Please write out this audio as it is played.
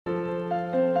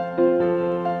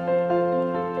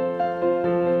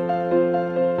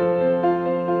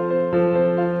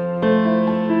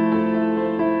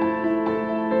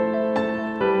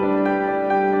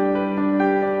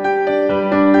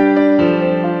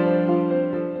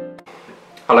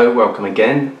Hello, welcome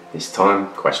again. This time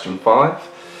question 5.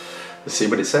 Let's see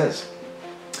what it says.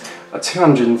 A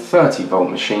 230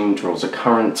 volt machine draws a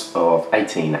current of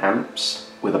 18 amps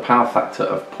with a power factor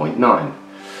of 0.9.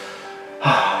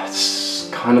 It's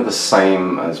kind of the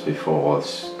same as before,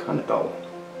 it's kind of dull.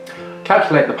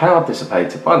 Calculate the power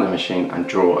dissipated by the machine and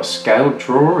draw a scale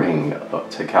drawing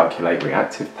to calculate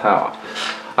reactive power.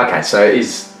 Okay, so it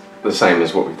is the same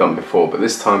as what we've done before, but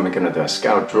this time we're going to do a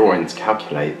scale drawing to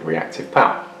calculate the reactive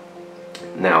power.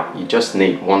 Now, you just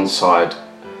need one side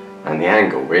and the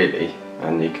angle really,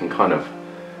 and you can kind of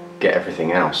get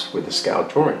everything else with the scale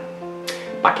drawing.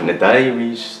 Back in the day we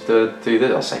used to do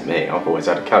this, I say me, I've always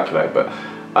had a calculator, but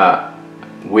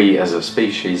we as a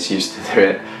species used to do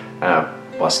it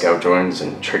by scale drawings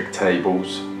and trig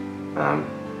tables,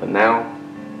 but now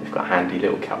we've got handy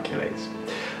little calculators.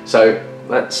 So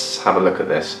let's have a look at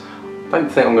this. I don't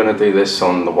think I'm going to do this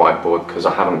on the whiteboard because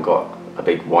I haven't got a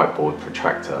big whiteboard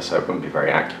protractor, so it wouldn't be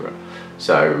very accurate.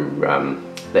 So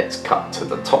let's cut to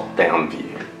the top down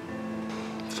view.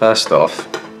 First off,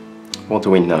 what do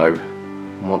we know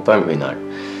and what don't we know?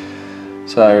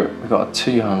 So we've got a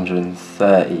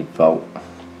 230 volt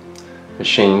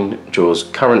machine, draws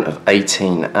current of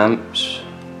 18 amps,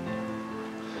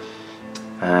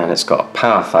 and it's got a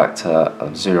power factor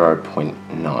of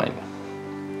 0.9.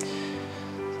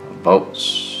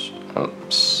 Volts,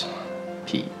 amps,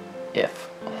 PF.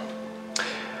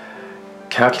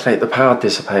 Calculate the power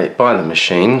dissipated by the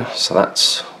machine, so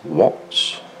that's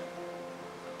watts.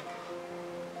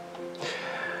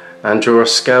 And draw a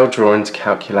scale drawing to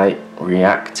calculate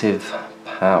reactive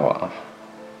power.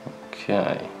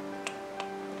 Okay.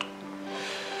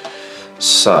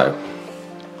 So,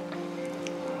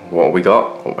 what have we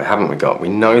got? What haven't we got? We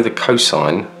know the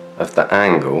cosine of the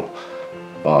angle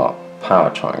of our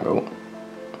power triangle.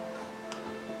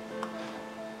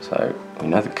 So we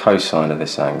know the cosine of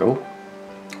this angle,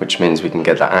 which means we can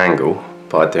get that angle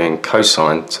by doing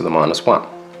cosine to the -1.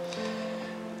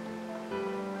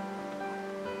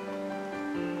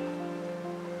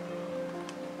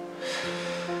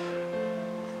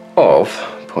 Of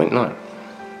 0.9.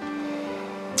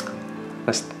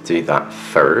 Let's do that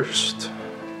first.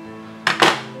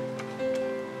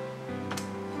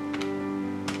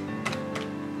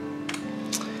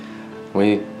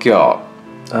 We got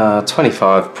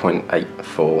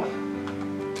 25.84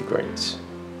 degrees.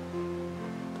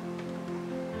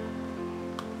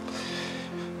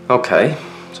 Okay,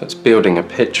 so it's building a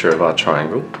picture of our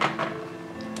triangle.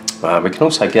 We can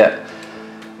also get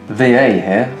the VA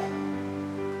here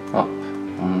up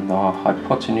on our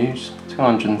hypotenuse.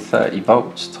 230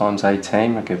 volts times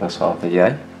 18 will give us our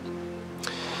VA.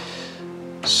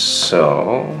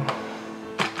 So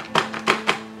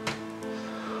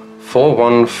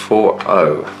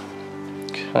 4140.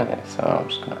 Okay, so I'm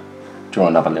just going to draw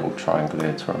another little triangle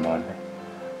here to remind me.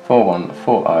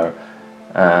 4140,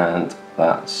 and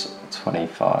that's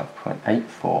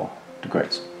 25.84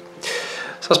 degrees.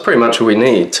 So that's pretty much all we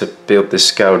need to build this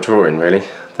scale drawing really.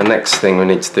 The next thing we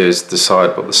need to do is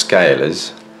decide what the scale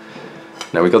is.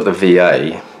 Now we've got the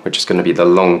VA, which is going to be the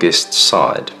longest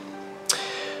side.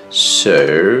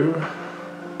 So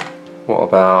what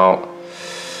about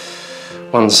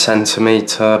 1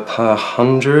 centimetre per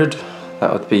 100?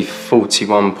 That would be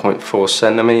 41.4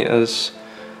 centimetres.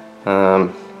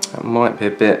 That might be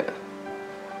a bit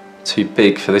too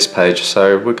big for this page,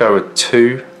 so we'll go with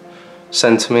 2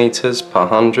 centimetres per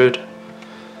 100.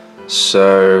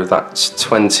 So that's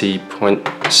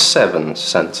 20.7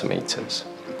 centimetres.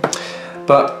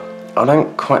 But I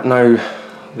don't quite know,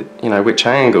 which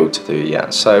angle to do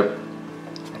yet. So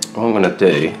what I'm going to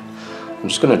do, I'm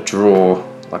just going to draw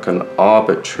like an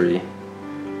arbitrary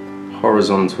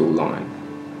horizontal line.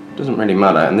 It doesn't really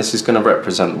matter, and this is going to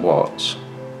represent watts.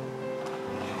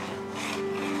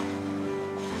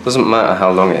 Doesn't matter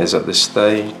how long it is at this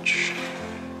stage.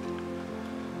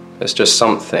 It's just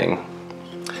something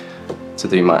to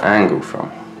do my angle from.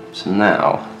 So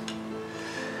now,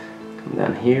 come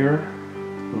down here,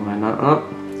 line that up,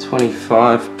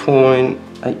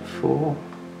 25.84.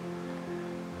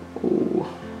 Ooh,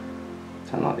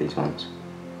 don't like these ones.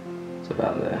 It's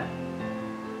about there.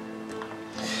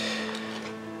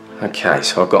 Okay,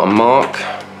 so I've got a mark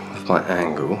of my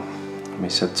angle. We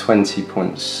said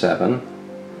 20.7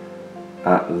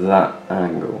 at that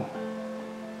angle.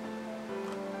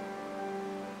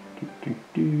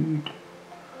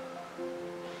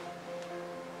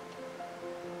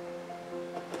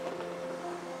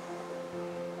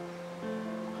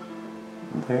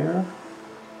 There.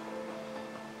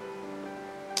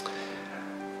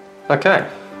 Okay,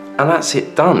 and that's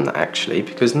it done actually,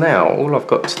 because now all I've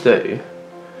got to do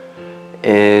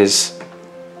is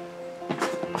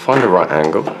find a right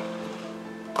angle,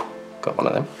 got one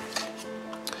of them,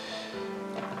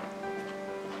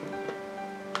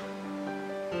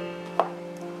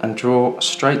 and draw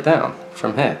straight down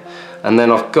from here. And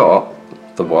then I've got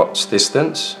the watts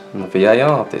distance and the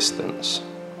VAR distance.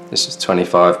 This is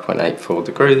 25.84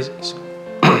 degrees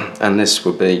and this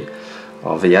will be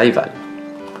our VA value.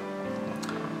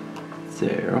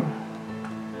 0.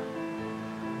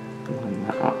 Line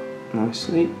that up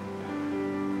nicely.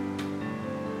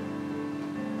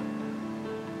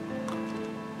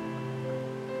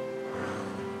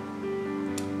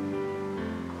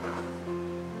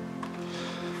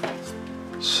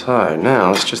 So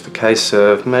now it's just a case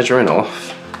of measuring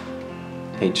off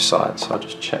each side. So I'll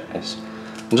just check this.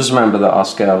 And just remember that our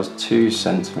scale is 2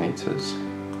 centimetres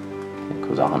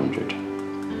equals 100.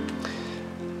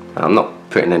 Now, I'm not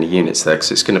putting any units there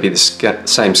because it's going to be the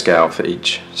same scale for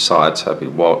each side, so it'll be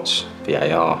watts,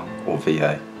 VAR or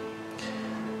VA.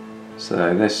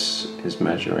 So this is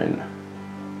measuring,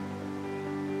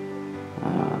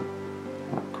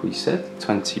 like we said,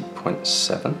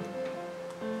 20.7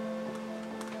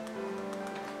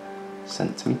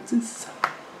 centimetres.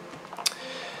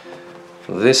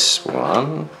 For this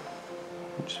one,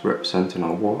 I'm just representing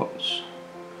our watts.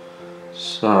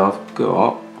 So I've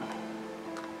got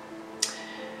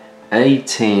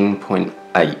 18.8.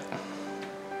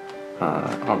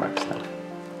 I'll write that.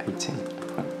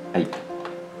 18.8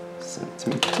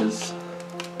 centimetres.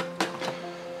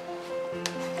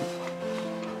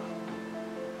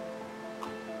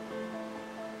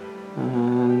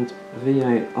 And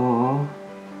VAR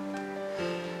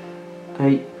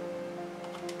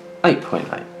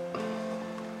 8.8.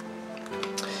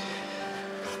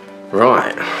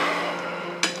 Right,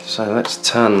 so let's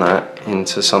turn that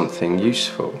into something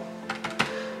useful.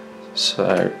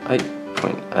 So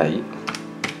 8.8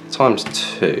 times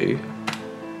 2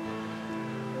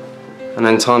 and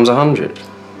then times 100.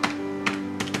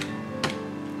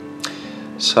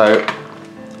 So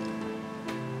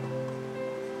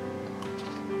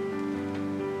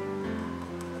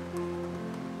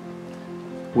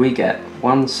we get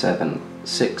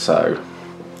 1760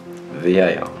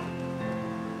 VAR.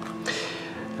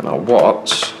 And our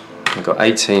watts, we've got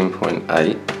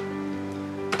 18.8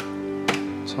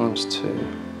 times 2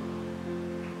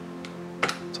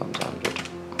 times 100.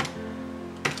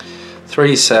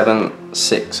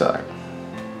 3760.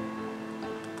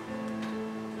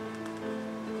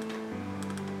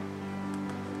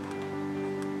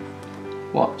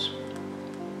 Watts.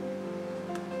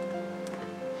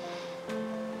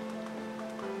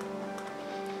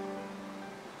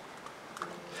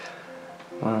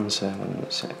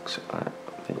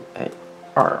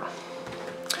 VAR.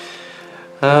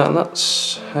 And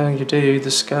that's how you do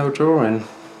the scale drawing.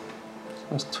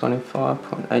 That's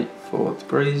 25.84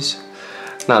 degrees.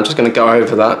 Now I'm just going to go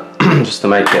over that just to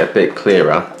make it a bit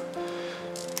clearer.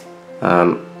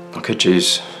 I could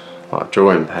use like a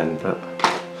drawing pen, but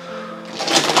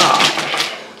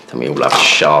then we all have a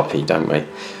Sharpie, don't we?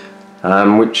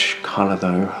 Which colour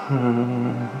though?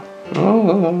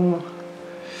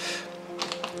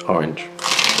 Orange.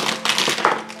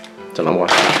 Don't know why.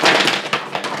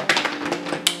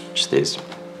 Just is.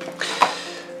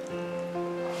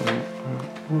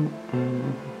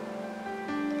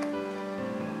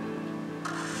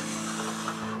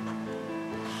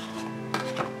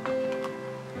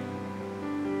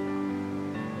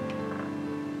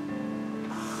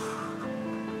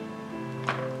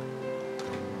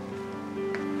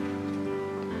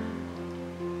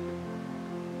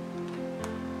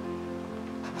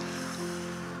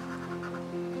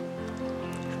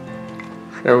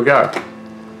 There we go.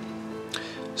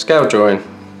 Scale drawing.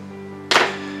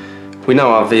 We know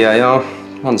our VAR,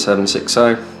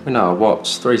 1760. We know our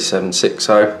watts,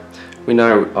 3760. We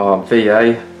know our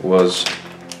VA was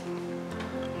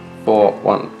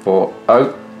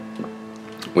 4140,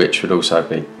 which would also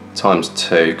be times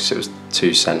 2 because it was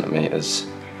 2 centimetres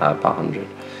per 100.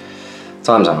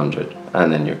 Times 100,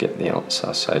 and then you'll get the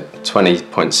answer. So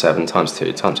 20.7 times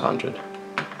 2 times 100.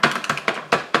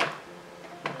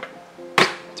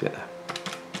 Do it there.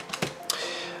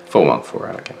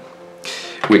 4140 again.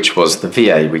 Which was the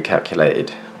VA we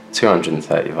calculated,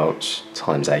 230 volts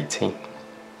times 18.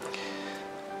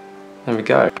 There we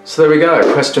go. So there we go,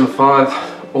 question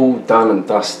 5, all done and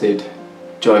dusted.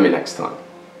 Join me next time.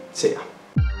 See ya.